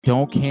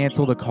Don't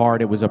cancel the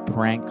card. It was a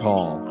prank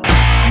call.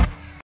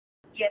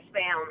 Yes,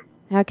 ma'am.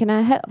 How can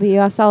I help you?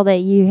 I saw that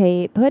you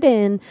had put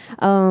in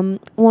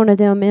one of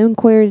them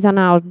inquiries, and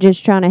I was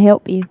just trying to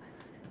help you.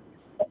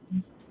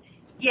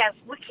 Yes,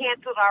 we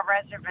canceled our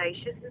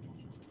reservations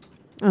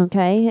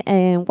Okay,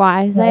 and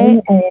why is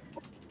that?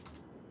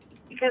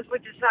 because we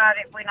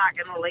decided we're not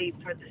going to leave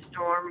for the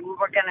storm. We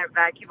were going to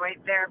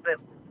evacuate there, but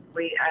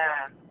we're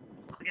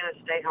going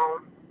to stay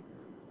home.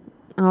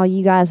 Oh,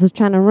 you guys was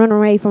trying to run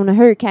away from the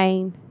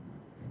hurricane.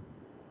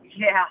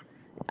 Yeah.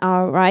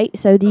 All right,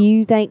 so do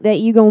you think that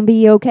you going to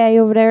be okay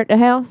over there at the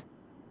house?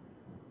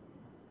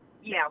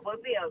 Yeah, we'll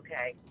be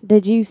okay.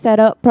 Did you set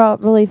up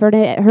properly for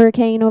that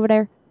hurricane over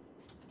there?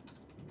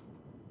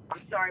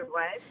 I'm sorry,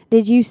 what?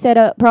 Did you set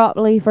up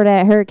properly for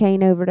that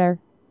hurricane over there?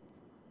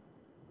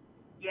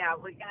 Yeah,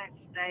 we're going to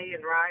stay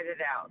and ride it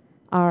out.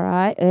 All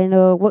right,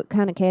 and what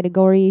kind of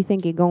category you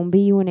think it going to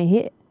be when it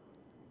hit?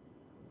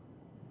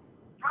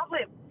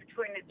 Probably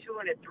between a 2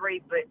 and a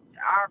 3, but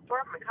our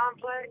apartment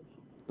complex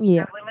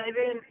Yeah. that we live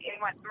in,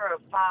 it went through a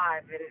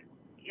 5, and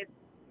it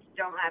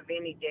don't have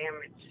any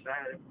damage, so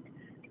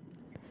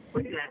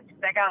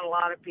they got a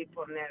lot of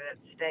people in there that's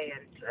staying,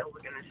 so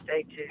we're going to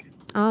stay too.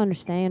 I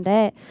understand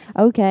that.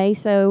 Okay,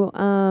 so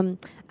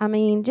I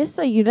mean, just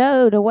so you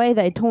know, the way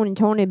that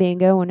 2020 been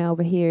going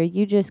over here,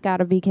 you just got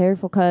to be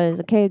careful because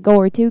a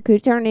category 2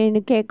 could turn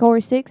into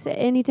category 6 at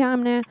any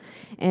time now.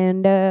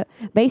 And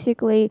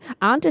basically,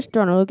 I'm just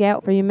trying to look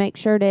out for you, make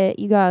sure that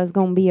you guys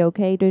gonna be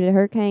okay through the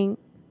hurricane.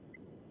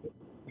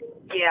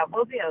 Yeah,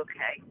 we'll be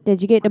okay.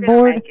 Did you get We're the gonna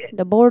board? make it.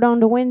 The board on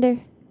the window?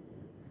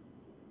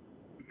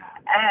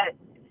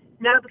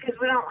 No, because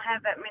we don't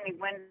have that many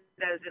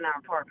windows in our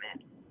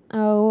apartment.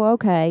 Oh,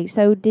 okay.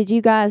 So did you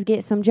guys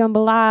get some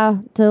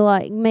jambalaya to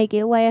like make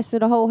it last through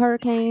the whole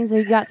hurricanes, or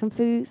you got some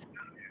foods?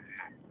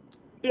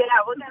 Yeah,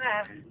 we're going to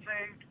have some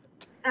food.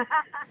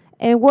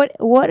 And what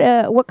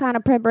kind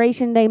of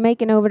preparation they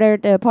making over there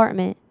at the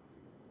apartment?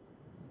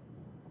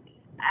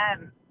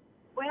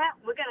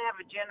 We're going to have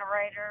a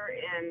generator,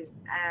 and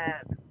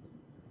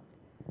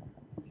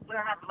we'll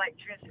have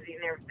electricity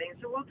and everything,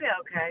 so we'll be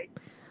okay.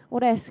 Well,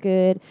 that's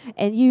good.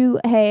 And you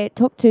had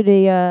talked to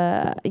the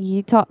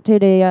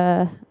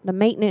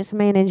maintenance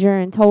manager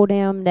and told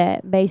him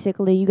that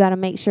basically you got to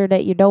make sure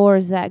that your door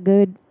is that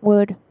good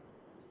wood.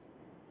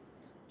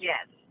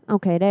 Yes.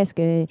 Okay, that's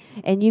good.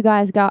 And you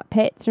guys got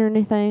pets or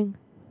anything?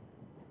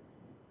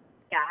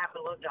 Yeah, I have a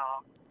little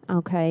dog.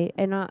 Okay,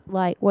 and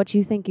like what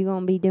you think you're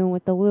gonna be doing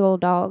with the little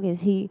dog? Is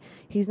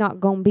he's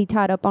not gonna be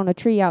tied up on a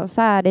tree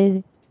outside, is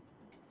he?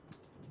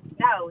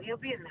 No, he'll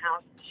be in the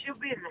house. She'll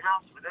be in the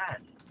house with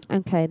us.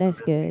 Okay, that's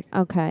good.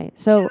 Okay,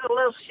 so She's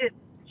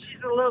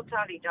a little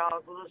tiny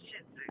dog, a little Shih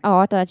Tzu. oh,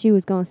 I thought you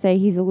was gonna say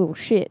he's a little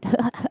shit.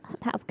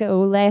 Let's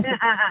go laughing.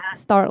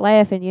 Start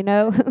laughing, you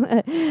know.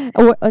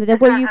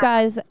 Were you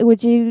guys?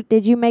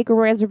 Did you make a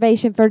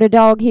reservation for the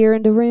dog here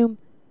in the room?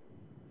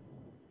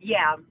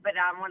 Yeah, but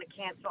I want to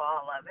cancel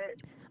all of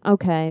it.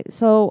 Okay,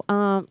 so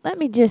let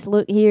me just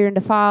look here in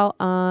the file.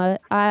 I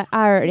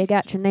already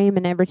got your name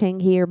and everything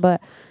here,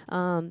 but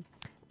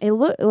it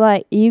looked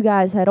like you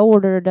guys had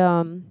ordered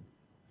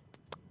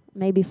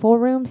maybe 4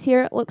 rooms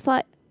here. It looks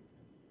like.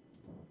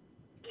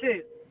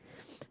 2.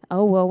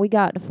 Oh well, we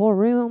got the 4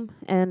 room,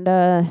 and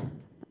I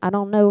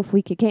don't know if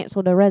we could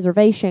cancel the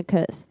reservation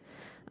because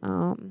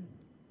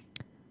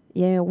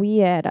yeah, we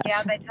had.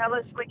 Yeah, they tell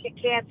us we could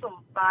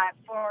cancel by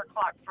 4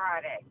 o'clock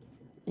Friday.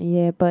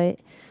 Yeah, but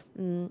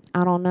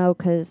I don't know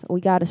because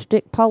we got a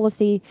strict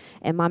policy,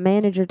 and my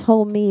manager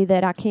told me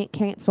that I can't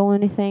cancel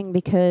anything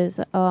because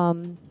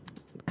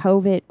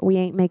COVID. We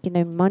ain't making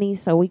any money,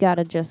 so we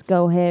gotta just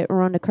go ahead and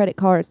run the credit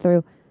card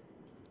through.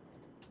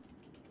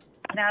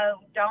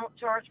 No, don't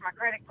charge my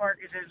credit card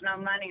because there's no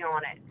money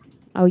on it.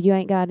 Oh, you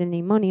ain't got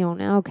any money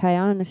on it. Okay,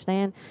 I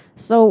understand.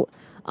 So,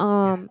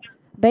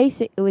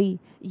 basically,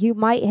 you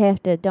might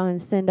have to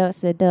send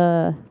us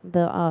the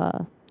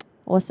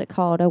what's it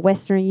called, the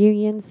Western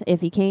Unions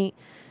if you can't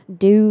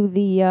do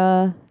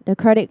the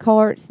credit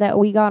cards that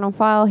we got on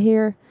file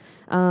here.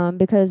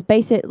 Because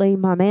basically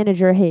my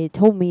manager had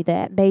told me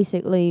that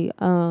basically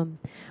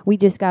we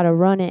just got to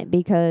run it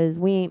because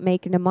we ain't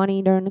making the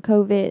money during the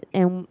COVID,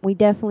 and we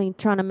definitely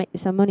trying to make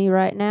some money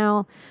right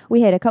now.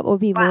 We had a couple of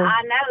people. Well,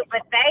 I know,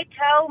 but they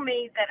told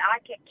me that I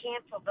could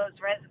cancel those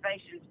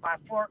reservations by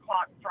 4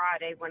 o'clock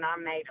Friday when I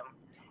made them.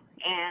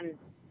 And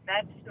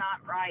that's not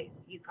right,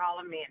 you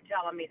calling me and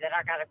telling me that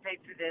I got to pay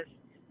for this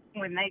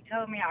when they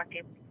told me I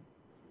could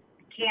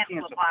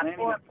cancel it by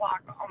 4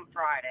 o'clock on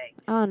Friday.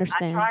 I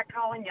understand. I tried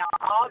calling y'all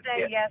all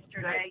day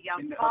yesterday.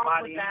 Y'all's phone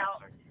was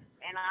out.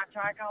 And I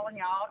tried calling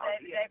y'all all day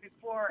the day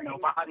before, and your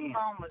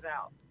phone was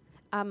out.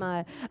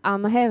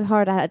 I'm having a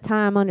hard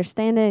time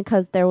understanding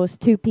because there was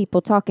 2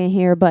 people talking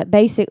here, but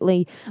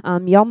basically,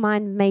 y'all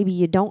mind maybe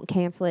you don't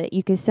cancel it.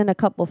 You can send a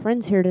couple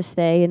friends here to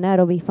stay, and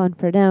that'll be fun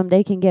for them.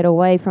 They can get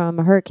away from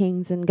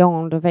hurricanes and go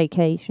on to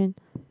vacation.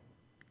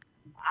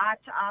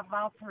 I've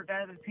offered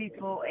other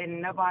people,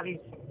 and nobody's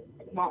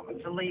wanting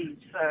to leave.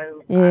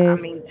 So, yes.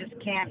 I mean, just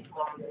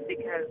cancel them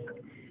because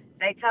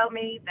They told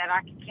me that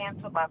I could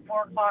cancel by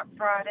 4 o'clock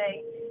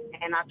Friday,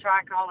 and I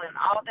tried calling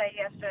all day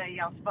yesterday.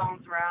 Y'all's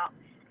phones were out,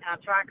 and I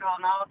tried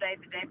calling all day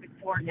the day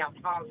before, and y'all's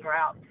phones were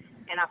out.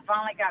 And I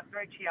finally got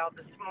through to y'all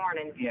this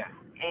morning. Yeah.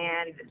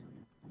 And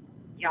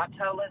y'all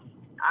told us,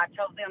 I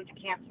told them to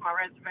cancel my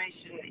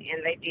reservation,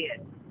 and they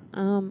did.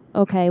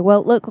 Okay.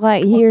 Well, it looked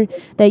like here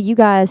that you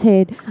guys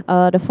had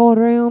the four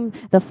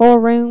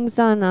rooms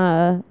on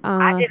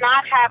I did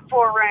not have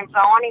 4 rooms.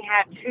 I only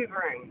had 2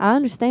 rooms. I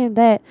understand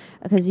that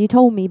because you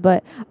told me,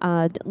 but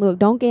look,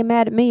 don't get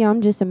mad at me.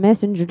 I'm just a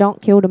messenger. Don't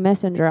kill the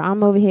messenger.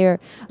 I'm over here.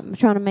 I'm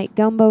trying to make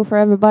gumbo for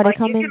everybody But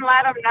coming. you can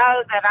let them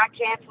know that I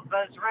canceled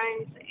those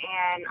rooms,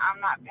 and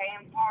I'm not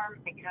paying for them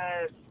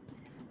because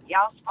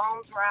y'all's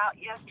phones were out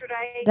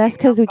yesterday. That's and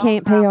because we y'all's phones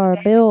can't pay were out our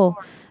the day bill.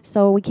 before.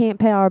 So we can't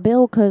pay our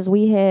bill because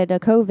we had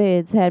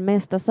COVIDs had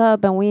messed us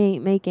up and we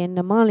ain't making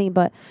the money.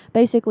 But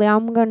basically,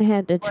 I'm gonna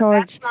have to Well,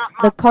 charge that's not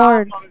my the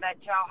card. problem that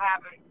y'all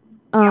haven't.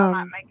 Y'all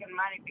not Um. making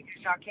money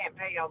because y'all can't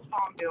pay y'all's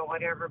phone bill,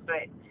 whatever.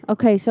 But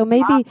Okay, so my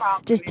maybe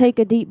problem just is, take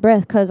a deep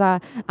breath because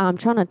I'm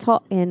trying to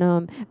talk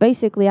and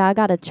basically I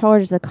gotta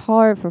charge the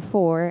card for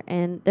 4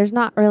 and there's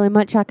not really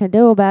much I can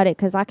do about it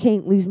because I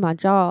can't lose my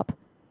job.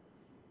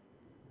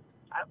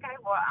 okay,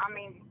 well, I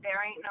mean, there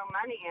ain't no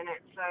money in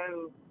it,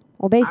 so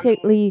Well,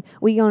 basically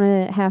we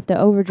gonna have to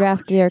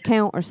overdraft your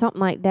account or something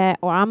like that,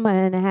 or I'm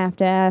gonna have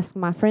to ask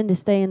my friend to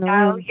stay in the no,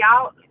 room.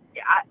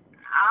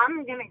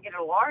 I'm gonna get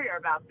a lawyer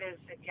about this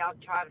if y'all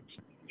try to.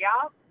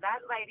 That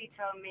lady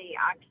told me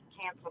I could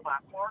cancel by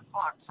 4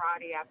 o'clock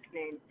Friday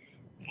afternoon,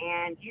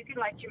 and you can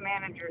let your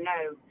manager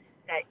know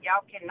that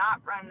y'all cannot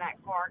run that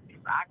card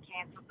because I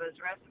canceled those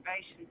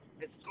reservations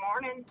this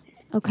morning.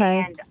 Okay.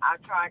 And I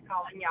tried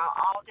calling y'all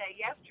all day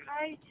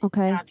yesterday,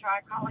 Okay. and I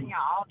tried calling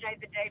y'all all day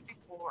the day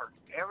before.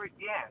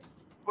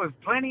 With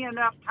plenty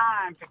enough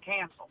time to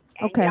cancel.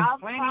 And Okay.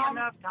 y'all's Plenty phones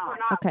enough time. were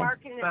not Okay.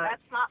 working, and But-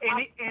 that's not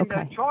my And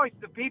Okay. the choice,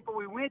 the people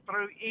we went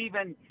through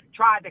even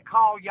tried to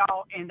call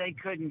y'all and they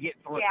couldn't get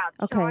through. Yeah,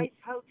 Okay. Choice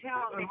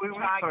Hotel, they We went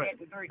tried through.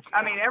 getting through to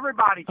I mean, y'all.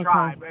 everybody Okay.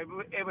 tried.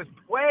 It was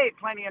way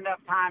plenty enough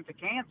time to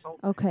cancel.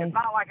 Okay. It's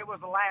not like it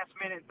was a last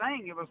minute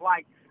thing. It was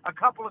like a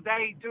couple of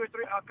days,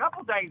 a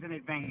couple of days in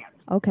advance.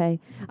 Okay.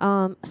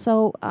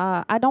 So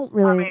I don't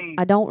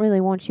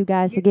really want you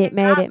guys to You get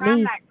mad cannot at run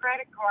me. that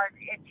credit card.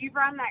 If you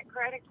run that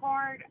credit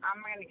card,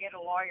 I'm going to get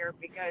a lawyer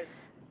because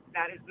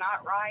that is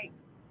not right.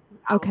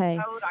 Okay. I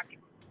was told I could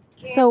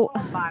So-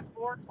 cancel by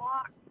 4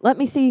 o'clock. Let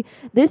me see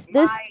this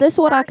My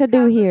what I first could do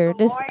cousin's here. a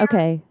This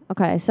lawyer.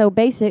 okay. So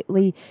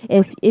basically,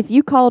 if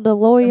you call the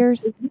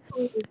lawyers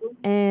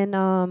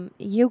and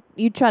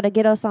you try to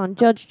get us on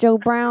Judge Joe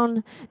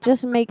Brown,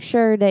 just make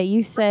sure that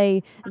you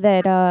say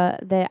that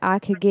that I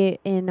could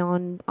get in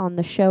on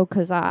the show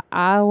because I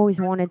always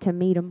wanted to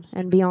meet him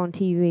and be on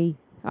TV.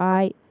 All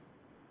right.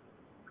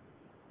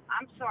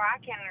 I'm sorry, I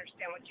can't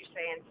understand what you're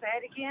saying. Say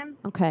it again.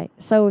 Okay,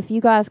 so if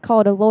you guys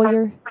called a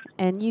lawyer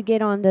and you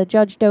get on the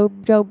Judge Joe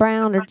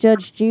Brown or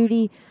Judge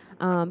Judy,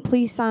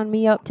 please sign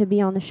me up to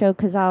be on the show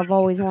because I've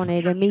always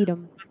wanted to meet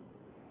them.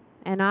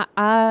 And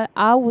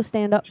I will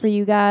stand up for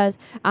you guys.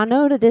 I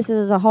know that this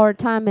is a hard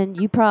time and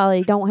you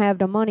probably don't have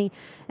the money,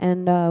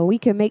 and we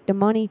can make the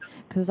money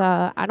because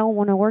I don't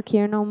want to work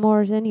here no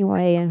more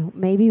anyway. And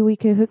maybe we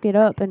could hook it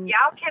up and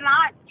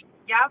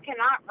Y'all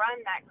cannot run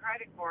that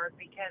credit card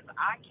because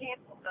I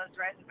canceled those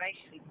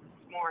reservations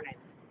this morning.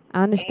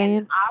 I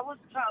understand. And I was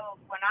told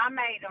when I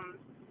made them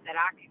that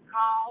I could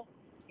call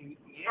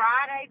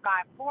Friday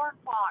by 4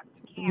 o'clock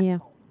to cancel. Yeah,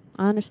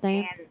 I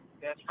understand. And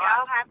That's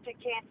y'all have to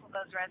cancel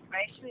those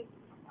reservations.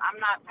 I'm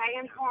not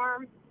paying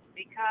for them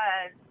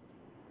because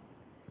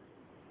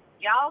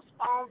y'all's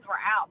phones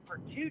were out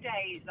for 2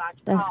 days.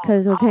 That's called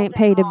 'cause we all can't day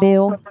pay the long.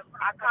 bill.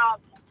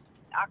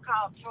 I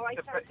called Choice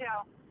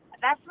Hotel.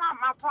 That's not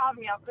my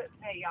problem. Y'all couldn't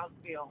pay y'all's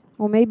bill.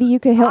 Well, maybe you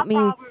could help My me.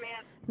 problem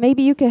is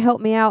Maybe you could help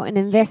me out and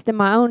invest in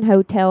my own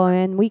hotel,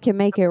 and we can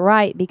make it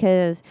right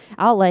because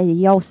I'll let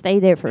y'all stay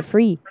there for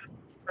free.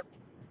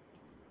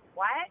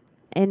 what?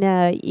 And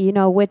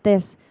with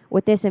this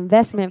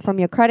investment from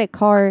your credit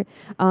card,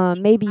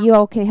 maybe you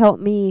all can help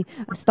me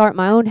start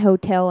my own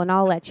hotel, and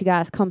I'll let you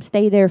guys come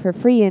stay there for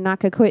free, and I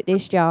could quit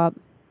this job.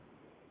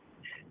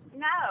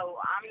 No,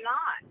 I'm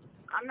not.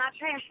 I'm not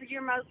paying for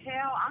your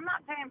motel. I'm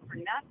not paying for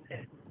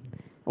nothing.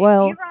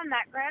 Well, If you run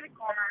that credit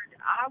card,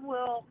 I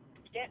will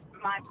get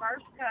my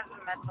first cousin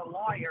that's a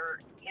lawyer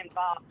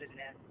involved in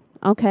this.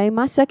 okay,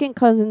 my second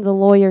cousin's a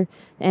lawyer,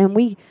 and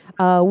we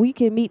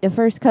could meet the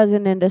first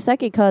cousin and the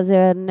second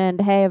cousin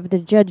and have the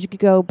Judge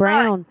Joe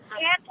Brown.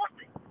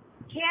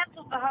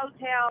 Cancel the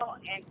hotel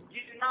and do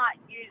not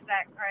use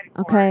that credit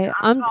card. Okay,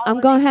 I'm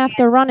calling gonna it have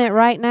to run it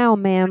right now,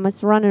 ma'am.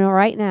 It's running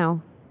right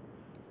now.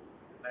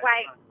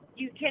 Wait,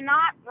 you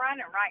cannot run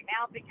it right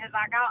now because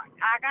I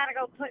gotta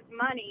go put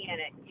money in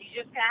it. You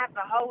just gonna have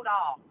to hold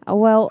off.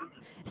 Well,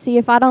 see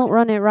if I don't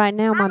run it right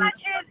now, How my much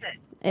is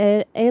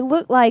it? it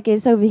looked like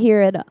it's over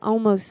here at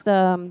almost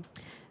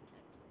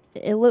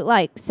it looked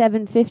like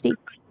 $750.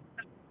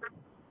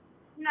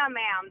 No,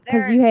 ma'am.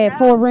 'Cause There you is had no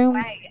 4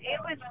 rooms? way. It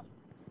was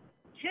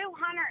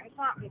 $200 and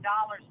something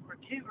for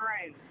 2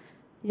 rooms.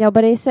 Yeah,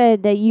 but it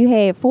said that you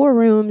had 4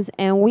 rooms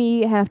and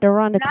we have to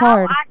run the No,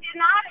 card. I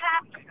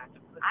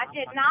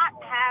did not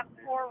have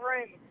 4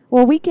 rooms.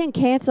 Well, we can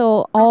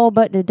cancel all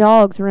but the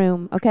dog's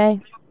room,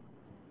 okay?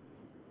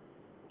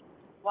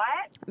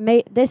 What?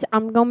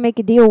 I'm gonna make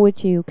a deal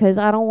with you because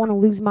I don't want to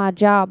lose my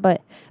job.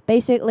 But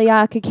basically,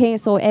 I could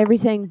cancel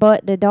everything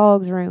but the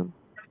dog's room.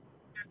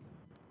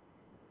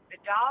 The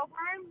dog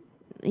room?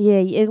 Yeah,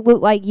 it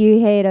looked like you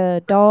had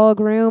a dog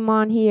room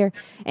on here,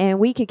 and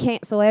we could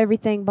cancel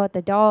everything but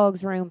the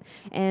dog's room.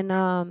 And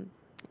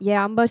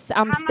yeah, How much is that?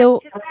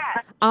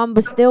 I'm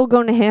still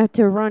gonna have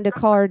to run the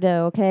card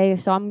though. Okay,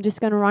 so I'm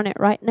just gonna run it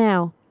right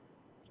now.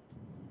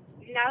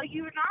 No,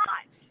 you're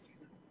not.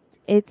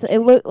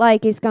 It looked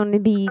like it's gonna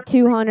be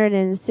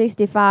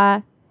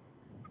 265.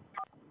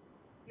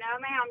 No,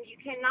 ma'am, you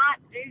cannot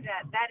do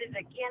that. That is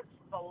against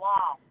the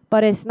law.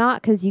 But it's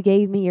not because you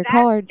gave me your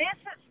card. This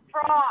is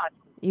fraud.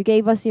 You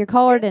gave us your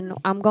card, and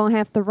I'm going to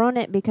have to run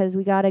it because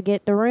we got to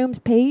get the rooms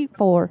paid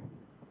for.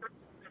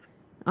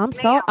 I'm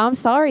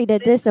sorry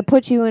that this will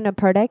put you in a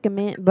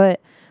predicament, but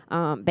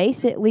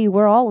basically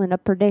we're all in a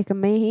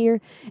predicament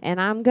here,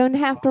 and I'm going to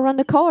have to run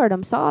the card.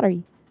 I'm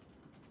sorry.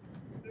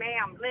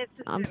 Ma'am,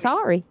 listen I'm to me.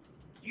 sorry.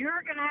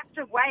 You're going to have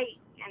to wait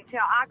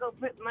until I go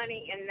put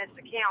money in this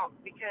account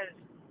because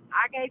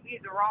I gave you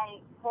the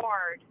wrong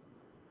card.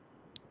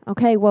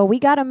 Okay, well, we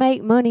got to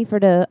make money for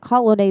the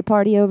holiday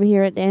party over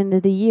here at the end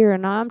of the year,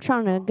 and I'm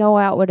trying to go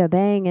out with a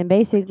bang, and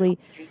basically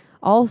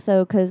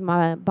also because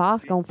my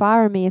boss going to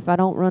fire me if I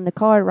don't run the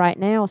card right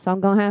now, so I'm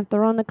going to have to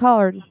run the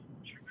card.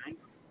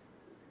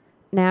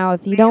 Now,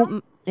 if you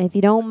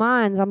don't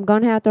mind, I'm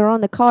going to have to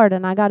run the card,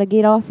 and I got to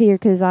get off here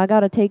because I got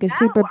to take a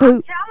super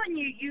poop. I'm telling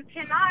you, you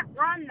cannot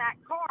run that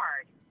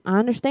card. I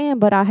understand,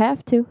 but I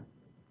have to.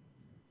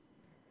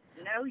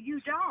 No,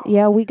 you don't.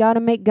 Yeah, we got to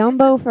make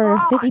gumbo for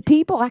 50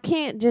 people. I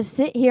can't just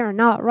sit here and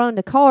not run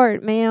the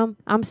card, ma'am.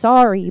 I'm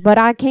sorry, but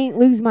I can't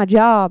lose my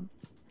job.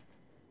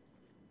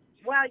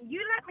 Well,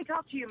 you let me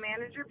talk to your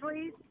manager,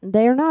 please.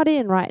 They're not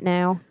in right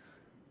now.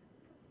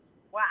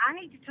 Well, I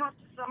need to talk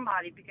to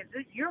somebody because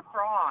you're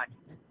fraud.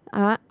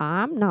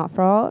 I'm not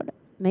fraud.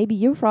 Maybe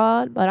you're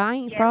fraud, but I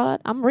ain't Yes.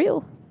 fraud. I'm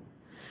real.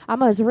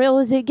 I'm as real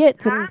as it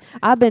gets, and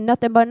I've been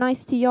nothing but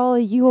nice to y'all.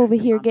 You over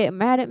here getting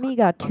mad at me.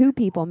 Got 2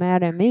 people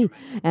mad at me,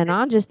 and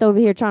I'm just over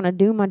here trying to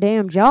do my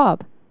damn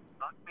job.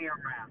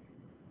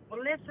 Well,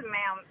 listen,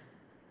 ma'am,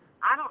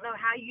 I don't know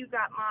how you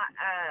got my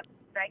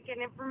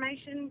banking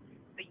information,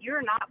 but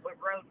you're not with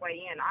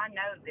Roadway Inn. I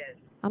know this.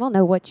 I don't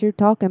know what you're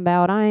talking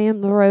about. I am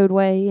the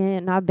Roadway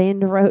Inn. I've been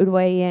to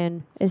Roadway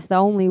Inn. It's the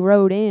only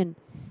road in.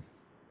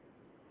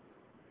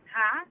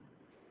 Huh?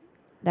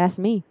 That's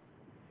me.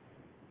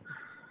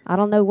 I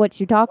don't know what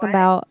you're talking What?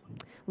 about.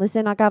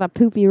 Listen, I got a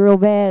poopy real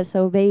bad,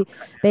 so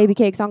baby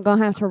cakes, I'm going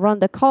to have to run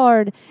the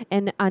card,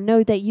 and I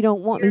know that you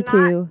don't want me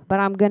to, but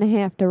I'm going to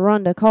have to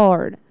run the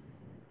card.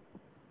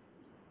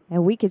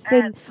 And we could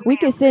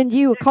send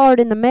you a card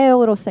in the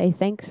mail. It'll say,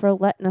 "Thanks for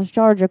letting us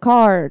charge a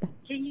card."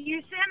 Can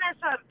you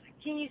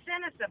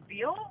send us a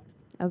bill?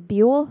 A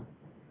Buell?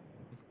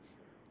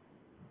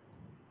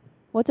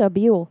 What's a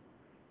Buell?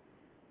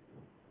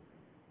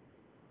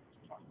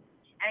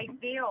 A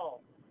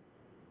bill.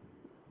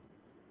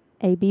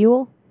 A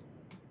Buell?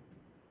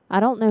 I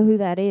don't know who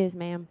that is,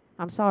 ma'am.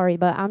 I'm sorry,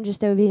 but I'm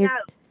just over here. No.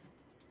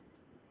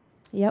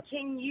 Yep.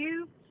 Can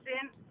you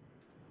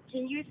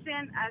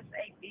send us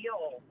a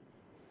bill?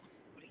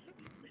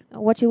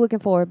 What you looking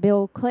for?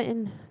 Bill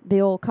Clinton,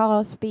 Bill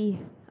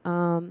Cosby,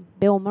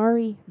 Bill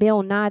Murray,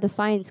 Bill Nye the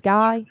Science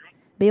Guy,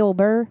 Bill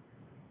Burr,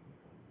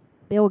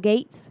 Bill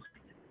Gates,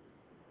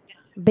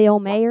 Bill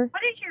Mayer.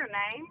 What is your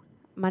name?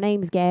 My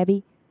name's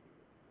Gabby.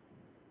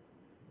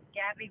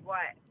 Gabby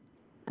what?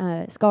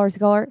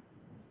 Skarsgård.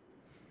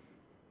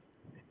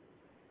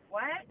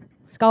 What?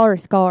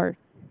 Skarsgård.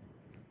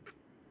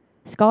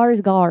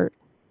 Skarsgård.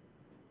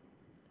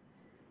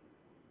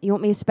 You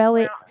want me to spell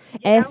it? Well,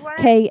 you know what?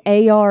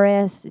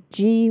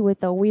 Skarsg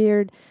with a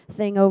weird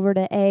thing over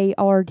the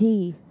ARD.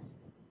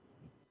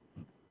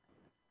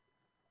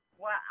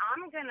 Well,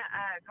 I'm going to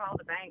call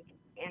the bank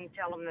and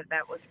tell them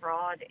that was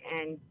fraud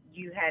and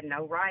you had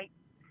no right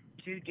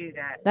to do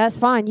that. That's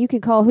fine. You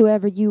can call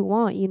whoever you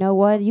want. You know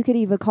what? You could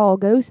even call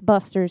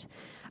Ghostbusters.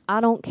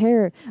 I don't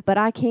care, but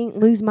I can't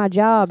lose my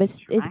job.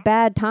 It's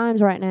bad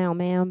times right now,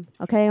 ma'am.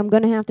 Okay, I'm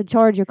going to have to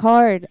charge your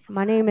card.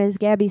 My name is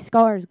Gabby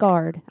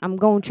Skarsgård. I'm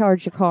going to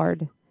charge your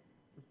card.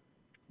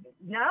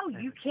 No,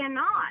 you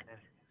cannot.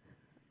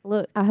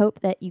 Look, I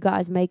hope that you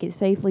guys make it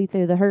safely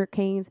through the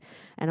hurricanes,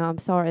 and I'm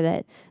sorry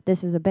that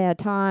this is a bad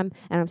time,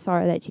 and I'm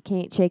sorry that you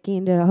can't check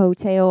into the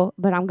hotel,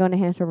 but I'm going to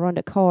have to run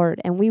the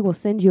card, and we will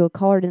send you a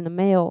card in the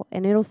mail,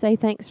 and it'll say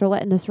thanks for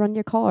letting us run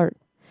your card.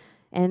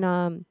 And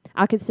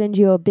I could send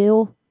you a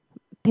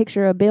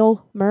picture of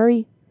Bill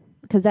Murray,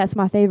 because that's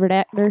my favorite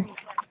actor.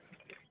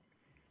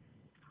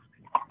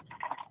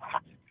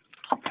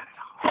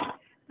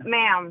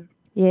 Ma'am,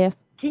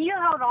 Yes, Can you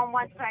hold on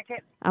 1 second?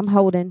 I'm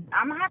holding.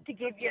 I'm gonna have to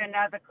give you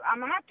another. I'm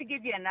gonna have to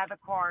give you another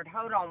card.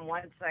 Hold on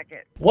 1 second.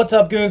 What's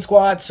up, Goon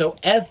Squad? So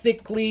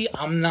ethically,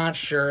 I'm not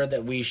sure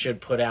that we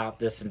should put out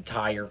this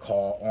entire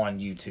call on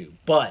YouTube,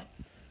 but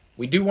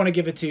we do want to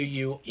give it to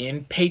you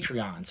in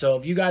Patreon. So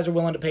if you guys are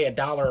willing to pay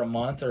 $1 a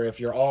month, or if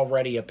you're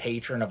already a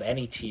patron of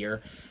any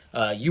tier,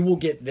 you will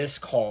get this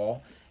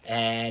call,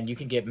 and you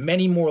can get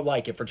many more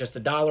like it for just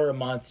 $1 a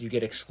month. You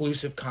get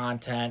exclusive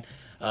content.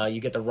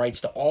 You get the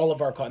rights to all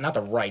of our calls. Not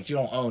the rights, you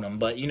don't own them,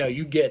 but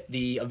you get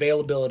the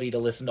availability to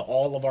listen to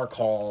all of our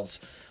calls.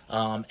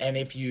 And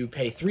if you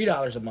pay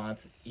 $3 a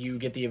month, you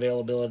get the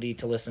availability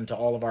to listen to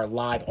all of our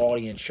live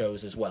audience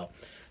shows as well.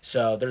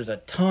 So there's a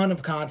ton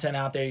of content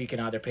out there. You can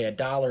either pay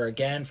 $1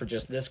 again for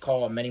just this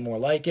call and many more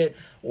like it,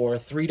 or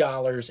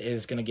 $3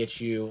 is going to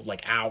get you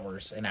like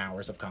hours and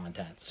hours of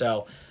content.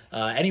 So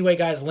anyway,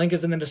 guys, link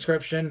is in the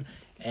description.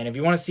 And if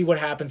you want to see what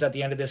happens at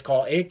the end of this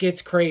call, it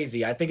gets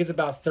crazy. I think it's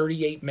about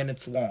 38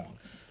 minutes long.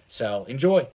 So enjoy.